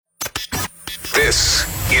This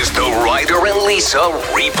is the Ryder and Lisa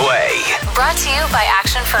replay. Brought to you by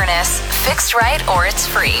Action Furnace. Fixed right or it's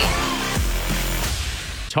free.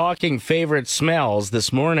 Talking favorite smells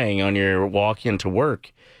this morning on your walk into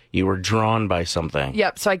work. You were drawn by something.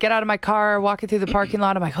 Yep. So I get out of my car, walking through the parking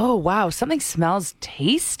lot. I'm like, oh, wow, something smells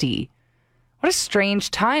tasty. What a strange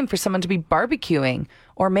time for someone to be barbecuing.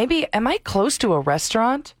 Or maybe, am I close to a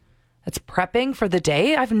restaurant that's prepping for the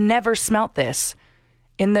day? I've never smelt this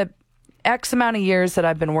in the X amount of years that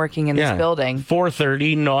I've been working in this building.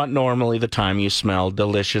 4:30, not normally the time you smell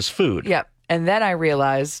delicious food. Yep. And then I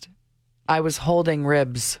realized I was holding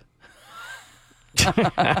ribs. They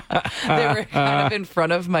were kind of in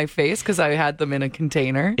front of my face because I had them in a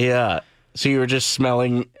container. Yeah. So you were just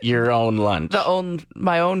smelling your own lunch.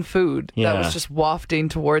 My own food that was just wafting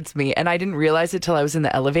towards me. And I didn't realize it till I was in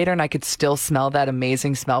the elevator and I could still smell that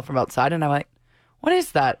amazing smell from outside. And I'm like, what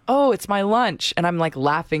is that? Oh, it's my lunch. And I'm like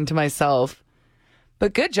laughing to myself.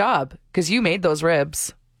 But good job, because you made those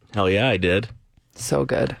ribs. Hell yeah, I did. So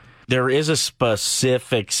good. There is a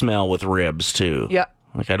specific smell with ribs too. Yeah.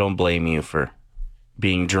 Like, I don't blame you for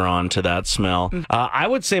being drawn to that smell. I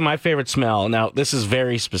would say my favorite smell, now this is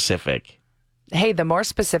very specific. Hey, the more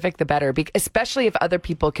specific, the better, especially if other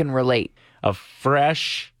people can relate. A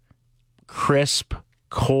fresh, crisp,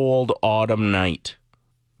 cold autumn night.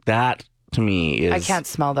 That, to me, is... I can't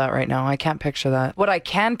smell that right now. I can't picture that. What I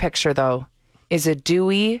can picture, though, is a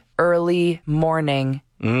dewy, early morning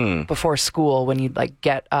before school when you'd like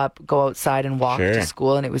get up, go outside and walk to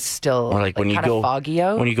school, and it was still or like when you kind of foggy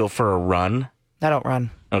out. When you go for a run. I don't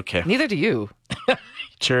run. Okay. Neither do you.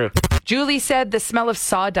 True. Julie said the smell of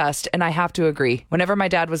sawdust, and I have to agree. Whenever my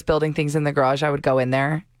dad was building things in the garage, I would go in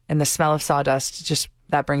there, and the smell of sawdust just...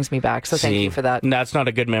 that brings me back. So thank you for that. That's not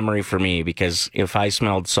a good memory for me, because if I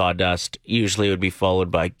smelled sawdust, usually it would be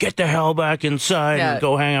followed by, get the hell back inside and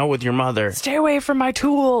go hang out with your mother. Stay away from my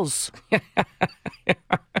tools. You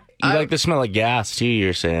like the smell of gas too,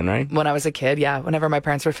 you're saying, right? When I was a kid, yeah. Whenever my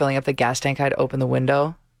parents were filling up the gas tank, I'd open the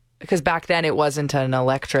window. Because back then it wasn't an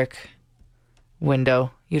electric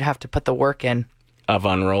window. You'd have to put the work in. Of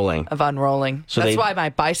unrolling. So that's why my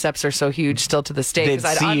biceps are so huge still to this day, because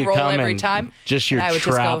I'd see unroll you every time. Just your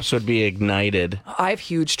traps would be ignited. I have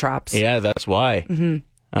huge traps. Yeah, that's why. Mm-hmm.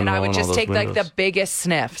 And I would just take like the biggest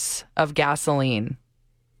sniffs of gasoline.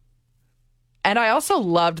 And I also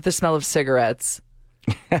loved the smell of cigarettes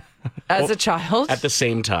as a child. At the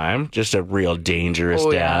same time, just a real dangerous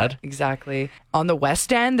dad. Yeah, exactly. On the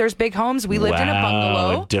West End, there's big homes. We lived in a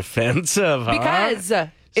bungalow. Defensive, huh? Because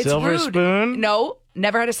it's silver rude. Spoon? No,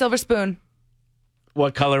 never had a silver spoon.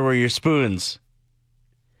 What color were your spoons?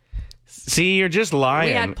 See, you're just lying.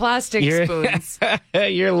 We had plastic spoons.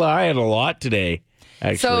 You're lying a lot today,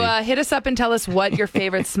 actually. So hit us up and tell us what your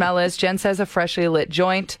favorite smell is. Jen says a freshly lit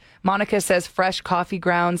joint. Monica says fresh coffee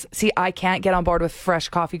grounds. See, I can't get on board with fresh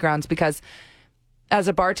coffee grounds because as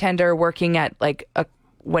a bartender working at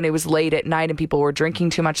when it was late at night and people were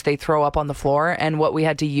drinking too much, they throw up on the floor. And what we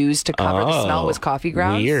had to use to cover the smell was coffee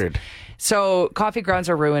grounds. Weird. So coffee grounds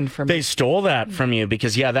are ruined for me. They stole that from you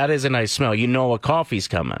because, that is a nice smell. You know a coffee's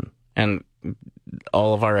coming. And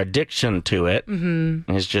all of our addiction to it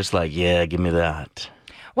is just like, give me that.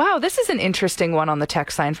 Wow, this is an interesting one on the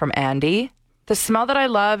text line from Andy. The smell that I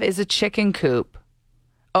love is a chicken coop.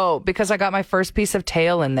 Oh, because I got my first piece of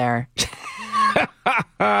tail in there.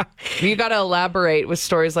 You got to elaborate with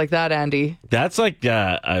stories like that, Andy. That's like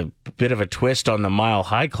a bit of a twist on the Mile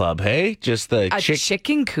High Club, hey? Just the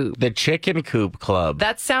chicken coop. The chicken coop club.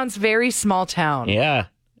 That sounds very small town. Yeah.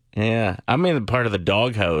 I'm in part of the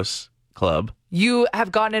doghouse club. You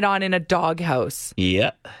have gotten it on in a doghouse.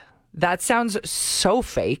 Yeah. That sounds so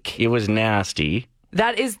fake. It was nasty.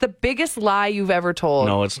 That is the biggest lie you've ever told.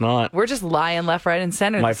 No, it's not. We're just lying left, right, and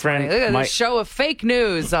center. My friend, look at this show of fake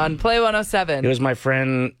news on Play 107. It was my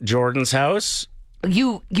friend Jordan's house.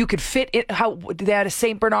 You could fit it. How they had a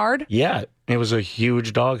Saint Bernard? Yeah, it was a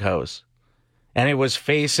huge doghouse, and it was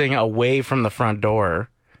facing away from the front door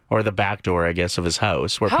or the back door, I guess, of his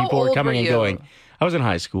house, where people were coming and going. I was in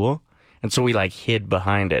high school, and so we hid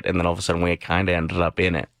behind it, and then all of a sudden we kind of ended up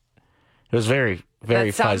in it. It was very.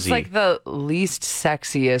 Very that sounds fuzzy. Like the least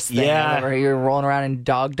sexiest thing I've ever. You're rolling around in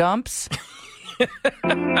dog dumps.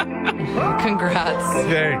 Congrats.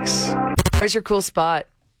 Thanks. Where's your cool spot?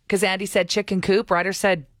 Because Andy said chicken coop. Ryder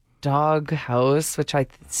said dog house, which I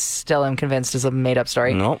still am convinced is a made up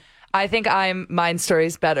story. Nope. I think mine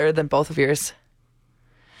story's better than both of yours.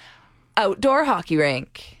 Outdoor hockey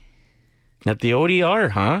rink. At the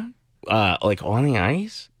ODR, huh? On the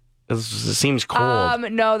ice? It seems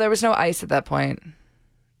cold. No, there was no ice at that point.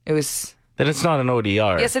 It was... Then it's not an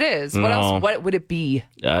ODR. Yes, it is. No. What else? What would it be?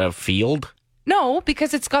 A field? No,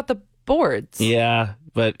 because it's got the boards. Yeah,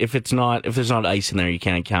 but if there's not ice in there, you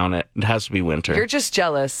can't count it. It has to be winter. You're just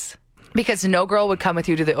jealous. Because no girl would come with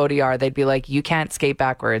you to the ODR. They'd be like, you can't skate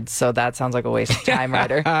backwards. So that sounds like a waste of time,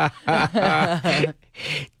 Ryder.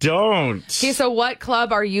 Don't. Okay, so what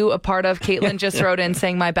club are you a part of? Caitlin just wrote in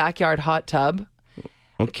saying my backyard hot tub.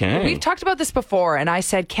 Okay. We've talked about this before, and I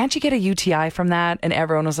said, can't you get a UTI from that? And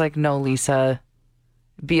everyone was like, no, Lisa,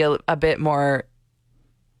 be a bit more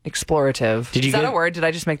explorative. Is that a word? Did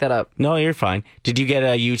I just make that up? No, you're fine. Did you get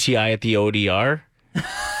a UTI at the ODR?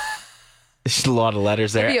 There's a lot of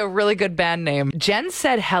letters there. That'd be a really good band name. Jen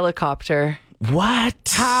said helicopter. What?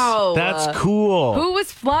 How? That's cool. Who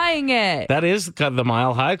was flying it? That is the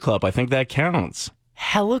Mile High Club. I think that counts.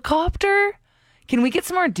 Helicopter? Can we get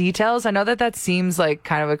some more details? I know that seems like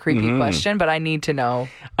kind of a creepy question, but I need to know.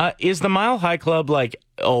 Is the Mile High Club like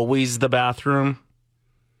always the bathroom?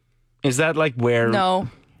 Is that like where? No.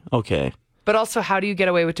 Okay. But also, how do you get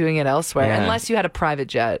away with doing it elsewhere? Yeah. Unless you had a private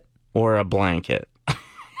jet. Or a blanket.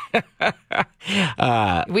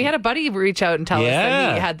 We had a buddy reach out and tell us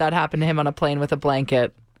that he had that happen to him on a plane with a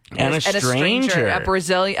blanket. And a stranger.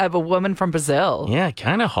 A woman from Brazil. Yeah,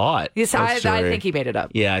 kind of hot. Yes, I think he made it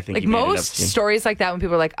up. Yeah, I think like he made it up. Most stories like that, when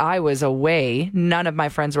people are like, I was away, none of my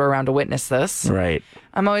friends were around to witness this. Right.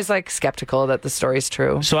 I'm always like skeptical that the story's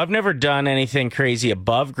true. So I've never done anything crazy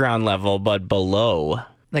above ground level, but below.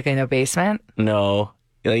 Like in a basement? No,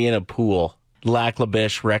 in a pool. Lac La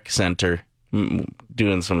Biche Rec Center.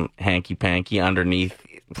 Doing some hanky-panky underneath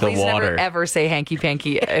Please the water. Never ever say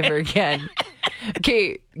hanky-panky ever again.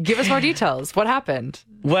 Okay, give us more details. What happened?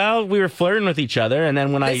 Well, we were flirting with each other, and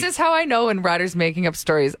then This is how I know when Ryder's making up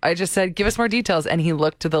stories. I just said, give us more details, and he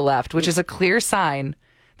looked to the left, which is a clear sign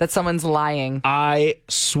that someone's lying. I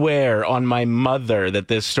swear on my mother that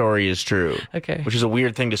this story is true. Okay. Which is a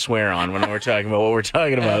weird thing to swear on when we're talking about what we're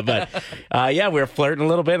talking about. But yeah, we were flirting a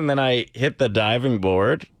little bit, and then I hit the diving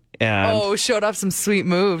board. And showed off some sweet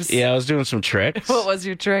moves. Yeah, I was doing some tricks. What was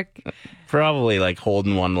your trick? Probably like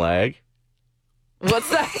holding one leg. What's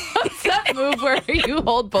that move where you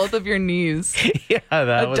hold both of your knees? Yeah,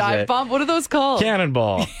 that was a dive bomb. What are those called?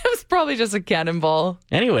 Cannonball. It was probably just a cannonball.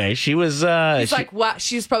 Anyway, she was. Like, wow.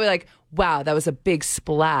 She's probably like, wow, that was a big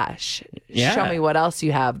splash. Yeah. Show me what else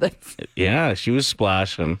you have. Yeah, she was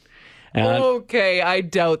splashing. Okay, I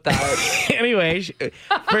doubt that. Anyway,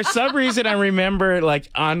 for some reason, I remember like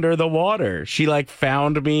under the water. She like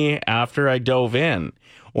found me after I dove in,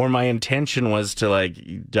 or my intention was to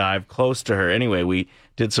like dive close to her. Anyway, we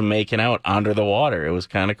did some making out under the water. It was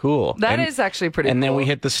kind of cool. That is actually pretty cool. And then we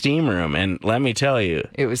hit the steam room, and let me tell you,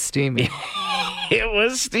 it was steamy. It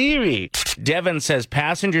was steamy. Devin says,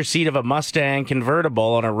 passenger seat of a Mustang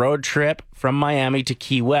convertible on a road trip from Miami to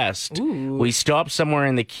Key West. Ooh. We stopped somewhere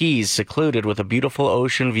in the Keys, secluded with a beautiful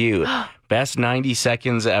ocean view. Best 90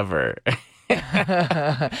 seconds ever.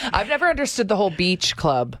 I've never understood the whole beach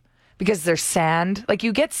club because there's sand. Like,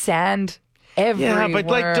 you get sand everywhere. Yeah, but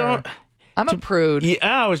like, don't... I'm a prude.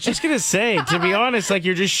 Yeah, I was just going to say, to be honest, like,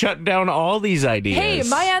 you're just shutting down all these ideas. Hey,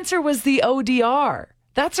 my answer was the ODR.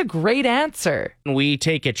 That's a great answer. We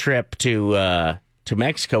take a trip to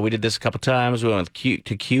Mexico. We did this a couple times. We went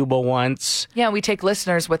to Cuba once. Yeah, we take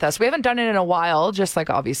listeners with us. We haven't done it in a while, just like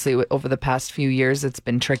obviously over the past few years, it's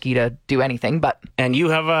been tricky to do anything. But And you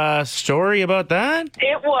have a story about that?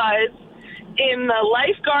 It was in the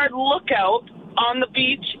lifeguard lookout on the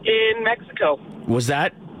beach in Mexico. Was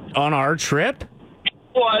that on our trip? It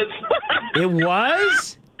was. It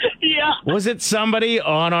was? Yeah. Was it somebody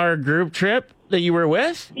on our group trip that you were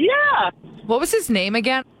with? Yeah. what was his name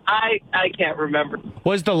again? I can't remember.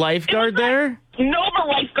 Was the lifeguard there? No, the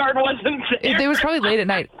lifeguard wasn't there. It was probably late at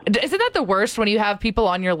night. Isn't that the worst when you have people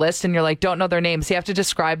on your list and you're like, don't know their names? You have to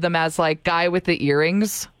describe them as like guy with the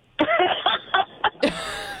earrings.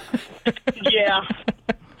 Yeah.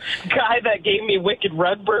 Guy that gave me wicked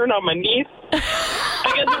rug burn on my knees.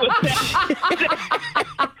 I guess it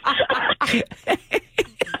was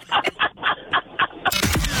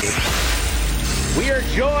We are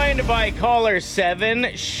joined by caller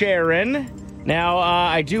 7, Sharon. Now,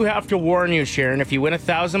 I do have to warn you, Sharon, if you win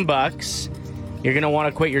 $1,000, you're going to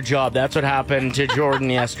want to quit your job. That's what happened to Jordan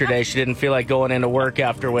yesterday. She didn't feel like going into work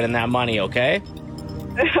after winning that money, okay?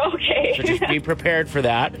 Okay. So just be prepared for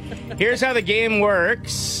that. Here's how the game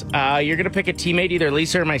works. You're going to pick a teammate, either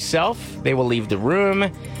Lisa or myself. They will leave the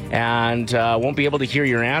room and won't be able to hear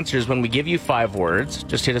your answers when we give you 5 words.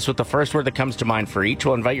 Just hit us with the first word that comes to mind for each.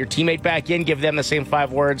 We'll invite your teammate back in, give them the same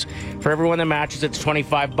 5 words. For everyone that matches, it's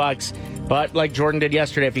 $25. But like Jordan did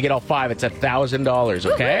yesterday, if you get all 5, it's $1,000,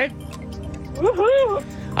 okay?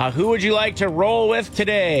 Woohoo! Who would you like to roll with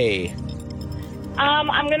today?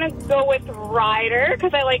 I'm going to go with Ryder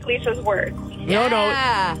because I like Lisa's words.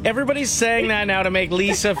 No. Everybody's saying that now to make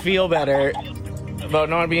Lisa feel better about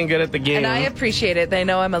not being good at the game. And I appreciate it. They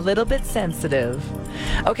know I'm a little bit sensitive.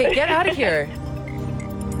 Okay, get out of here.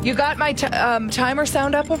 You got my timer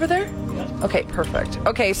sound up over there? Okay, perfect.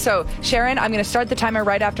 Okay, so Sharon, I'm going to start the timer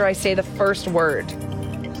right after I say the first word.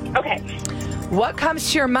 Okay. What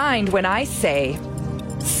comes to your mind when I say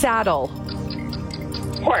saddle,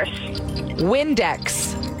 Horse.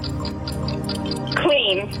 Windex,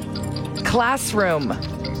 Clean. classroom,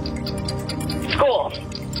 School.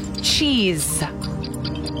 cheese,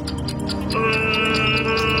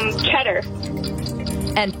 Cheddar.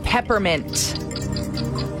 and peppermint?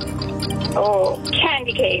 Oh,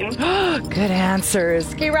 candy cane. Good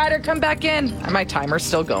answers. Okay, Ryder, come back in. My timer's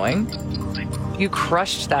still going. You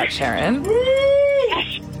crushed that, Sharon.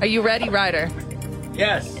 Are you ready, Ryder?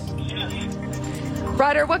 Yes.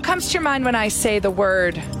 Ryder, what comes to your mind when I say the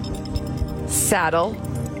word saddle?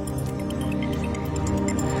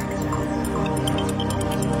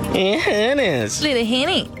 Yeah, it is. Little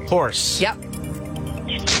henny. Horse. Yep.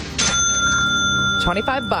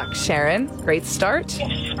 $25, Sharon. Great start.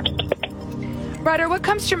 Ryder, what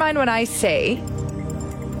comes to your mind when I say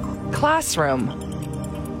classroom?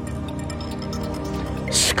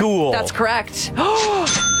 School. That's correct. See,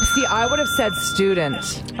 I would have said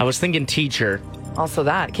student. I was thinking teacher. Also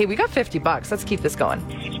that. Okay, we got $50. Let's keep this going.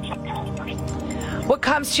 What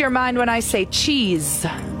comes to your mind when I say cheese?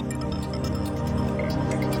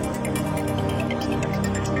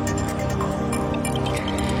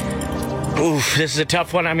 Oof, this is a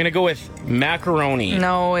tough one. I'm going to go with macaroni.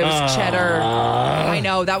 No, it was cheddar. I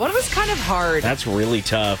know. That one was kind of hard. That's really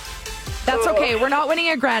tough. That's okay. We're not winning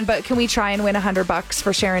 $1,000, but can we try and win $100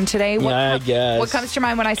 for Sharon today? Yeah, I guess. What comes to your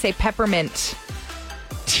mind when I say peppermint?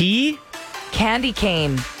 Tea? Candy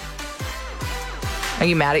cane. Are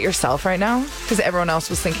you mad at yourself right now? Because everyone else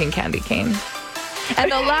was thinking candy cane.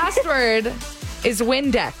 And the last word is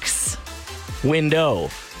Windex. Window.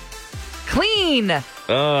 Clean.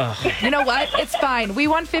 Ugh. You know what? It's fine. We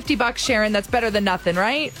won $50, Sharon. That's better than nothing,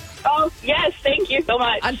 right? Oh, yes. Thank you so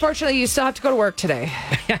much. Unfortunately, you still have to go to work today.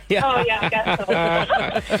 Yeah. Oh, yeah, I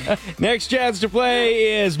guess so. Next chance to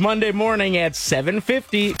play is Monday morning at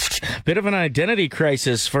 7:50. Bit of an identity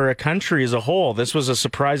crisis for a country as a whole. This was a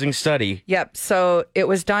surprising study. Yep. So it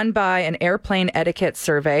was done by an airplane etiquette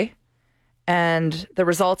survey. And the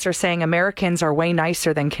results are saying Americans are way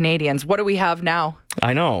nicer than Canadians. What do we have now?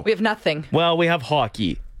 I know. We have nothing. Well, we have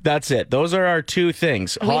hockey. That's it. Those are our two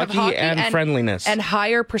things. We have Hockey and friendliness. And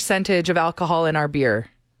higher percentage of alcohol in our beer.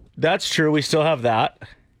 That's true. We still have that.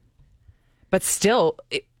 But still,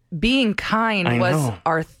 being kind was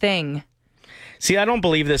our thing. See, I don't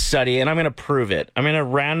believe this study, and I'm going to prove it. I'm going to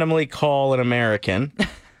randomly call an American,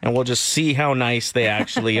 and we'll just see how nice they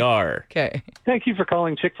actually are. Okay. Thank you for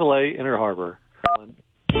calling Chick-fil-A Inner Harbor.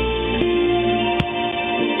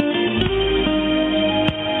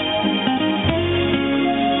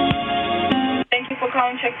 Thank you for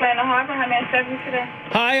calling Chick-fil-A Inner Harbor. How may I serve you today?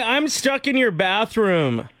 Hi, I'm stuck in your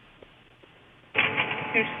bathroom.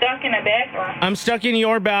 You're stuck in a bathroom. I'm stuck in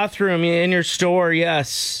your bathroom in your store,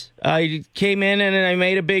 yes. I came in and I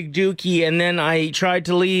made a big dookie, and then I tried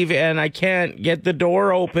to leave, and I can't get the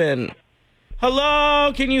door open.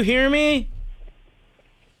 Hello, can you hear me?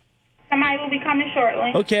 Somebody will be coming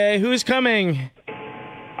shortly. Okay, who's coming?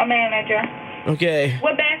 A manager. Okay.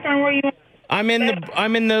 What bathroom were you in? I'm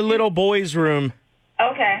in the little boy's room.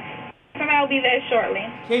 Okay. Somebody will be there shortly.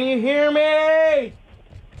 Can you hear me?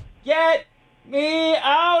 Get me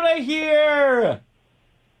out of here!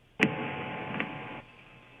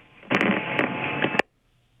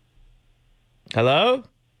 Hello?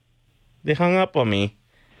 They hung up on me.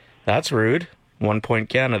 That's rude. 1 point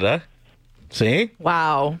Canada. See?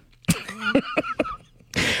 Wow.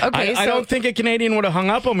 Okay, I don't think a Canadian would have hung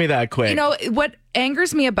up on me that quick. You know, what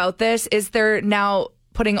angers me about this is they're now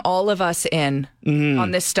putting all of us in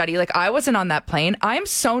on this study. Like, I wasn't on that plane. I'm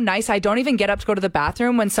so nice. I don't even get up to go to the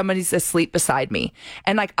bathroom when somebody's asleep beside me.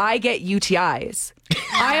 And, like, I get UTIs.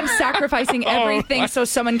 I am sacrificing everything so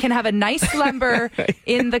someone can have a nice slumber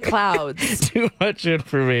in the clouds. Too much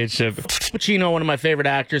information. Pacino, one of my favorite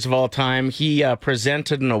actors of all time, he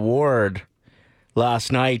presented an award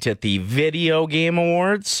last night at the Video Game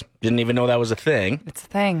Awards. Didn't even know that was a thing. It's a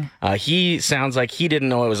thing. He sounds like he didn't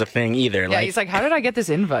know it was a thing either. Yeah, he's like, how did I get this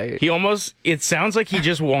invite? It sounds like he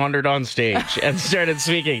just wandered on stage and started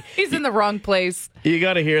speaking. He's in the wrong place. You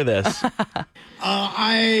got to hear this.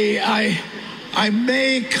 I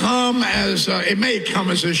may come as it may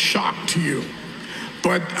come as a shock to you,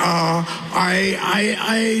 but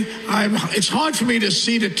it's hard for me to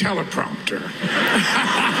see the teleprompter.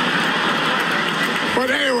 But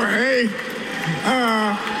anyway,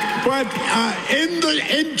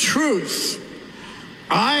 in truth,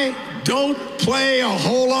 I don't play a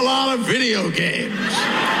whole lot of video games.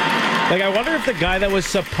 Like, I wonder if the guy that was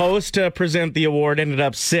supposed to present the award ended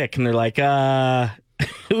up sick, and they're like,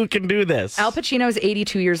 who can do this? Al Pacino is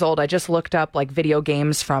 82 years old. I just looked up like video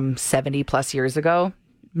games from 70 plus years ago.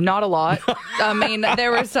 Not a lot. I mean,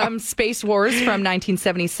 there was some Space Wars from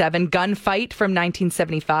 1977, Gunfight from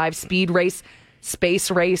 1975, Speed Race, Space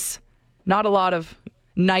Race. Not a lot of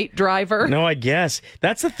Night Driver. No, I guess.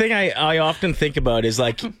 That's the thing I often think about is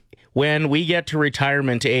like when we get to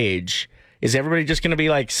retirement age, is everybody just going to be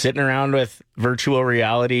like sitting around with virtual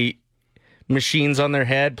reality machines on their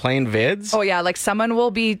head playing vids? Oh, yeah. Like someone will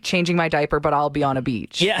be changing my diaper, but I'll be on a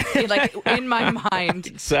beach. Yeah. Like in my mind.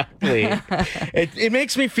 Exactly. It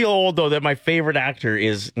makes me feel old, though, that my favorite actor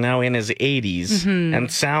is now in his 80s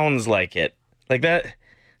and sounds like it. Like that.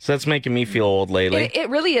 So that's making me feel old lately. It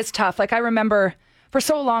really is tough. Like I remember for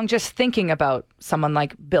so long just thinking about someone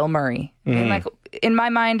like Bill Murray. And like in my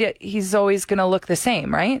mind, he's always going to look the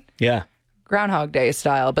same, right? Yeah. Groundhog Day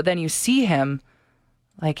style. But then you see him,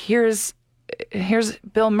 like here's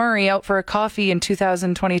Bill Murray out for a coffee in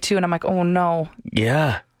 2022, and I'm like, oh no.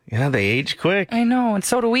 Yeah, they age quick. I know, and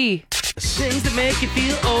so do we. Things that make you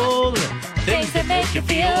feel old. Things that make you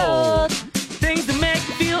feel old. Things that make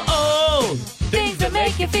you feel old. Things that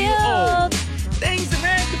make you feel old. Things that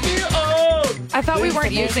make you feel old. I thought we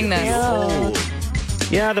weren't using this.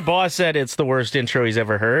 Yeah, the boss said it's the worst intro he's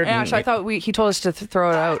ever heard. Yeah, so I thought he told us to throw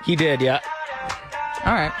it out. He did, yeah.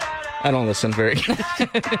 All right. I don't listen very good.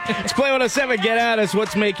 It's Play 107. Get at us.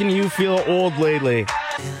 What's making you feel old lately?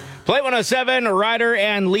 Play 107, Ryder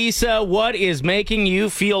and Lisa. What is making you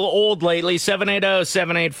feel old lately?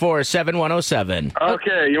 780-784-7107.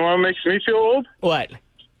 Okay, you want to make me feel old? What?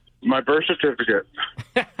 My birth certificate.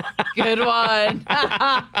 Good one.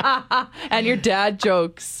 And your dad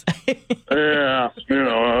jokes. Yeah,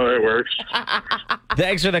 it works.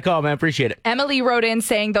 Thanks for the call, man. Appreciate it. Emily wrote in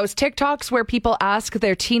saying those TikToks where people ask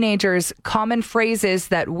their teenagers common phrases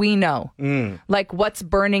that we know. Like, what's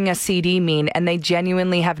burning a CD mean? And they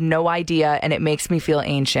genuinely have no idea, and it makes me feel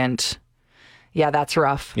ancient. Yeah, that's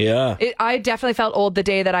rough. Yeah. I definitely felt old the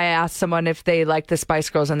day that I asked someone if they liked the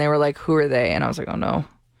Spice Girls, and they were like, who are they? And I was like, oh no,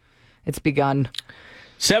 it's begun.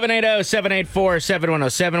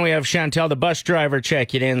 780-784-7107. We have Chantel, the bus driver,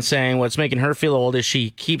 checking in saying what's making her feel old is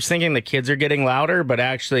she keeps thinking the kids are getting louder, but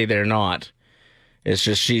actually they're not. It's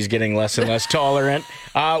just she's getting less and less tolerant.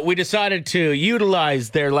 We decided to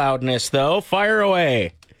utilize their loudness, though. Fire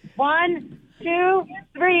away. 1, 2,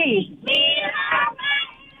 3.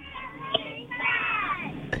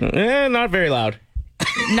 Not very loud.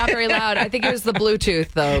 Not very loud. I think it was the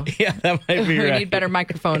Bluetooth, though. Yeah, that might be We right. need better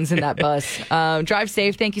microphones in that bus. Drive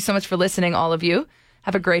safe. Thank you so much for listening, all of you.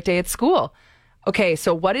 Have a great day at school. Okay,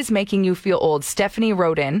 so what is making you feel old? Stephanie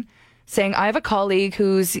wrote in saying, I have a colleague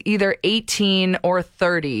who's either 18 or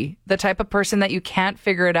 30, the type of person that you can't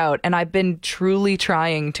figure it out, and I've been truly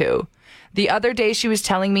trying to. The other day, she was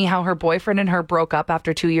telling me how her boyfriend and her broke up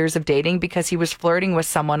after 2 years of dating because he was flirting with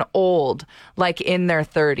someone old, like in their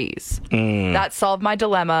 30s. That solved my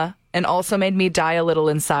dilemma and also made me die a little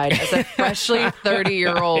inside as a freshly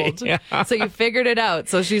 30-year-old. Yeah. So you figured it out.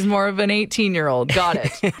 So she's more of an 18-year-old. Got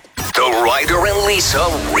it. The Ryder and Lisa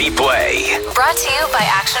replay. Brought to you by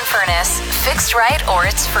Action Furnace. Fixed right or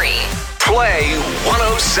it's free. Play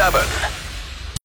 107.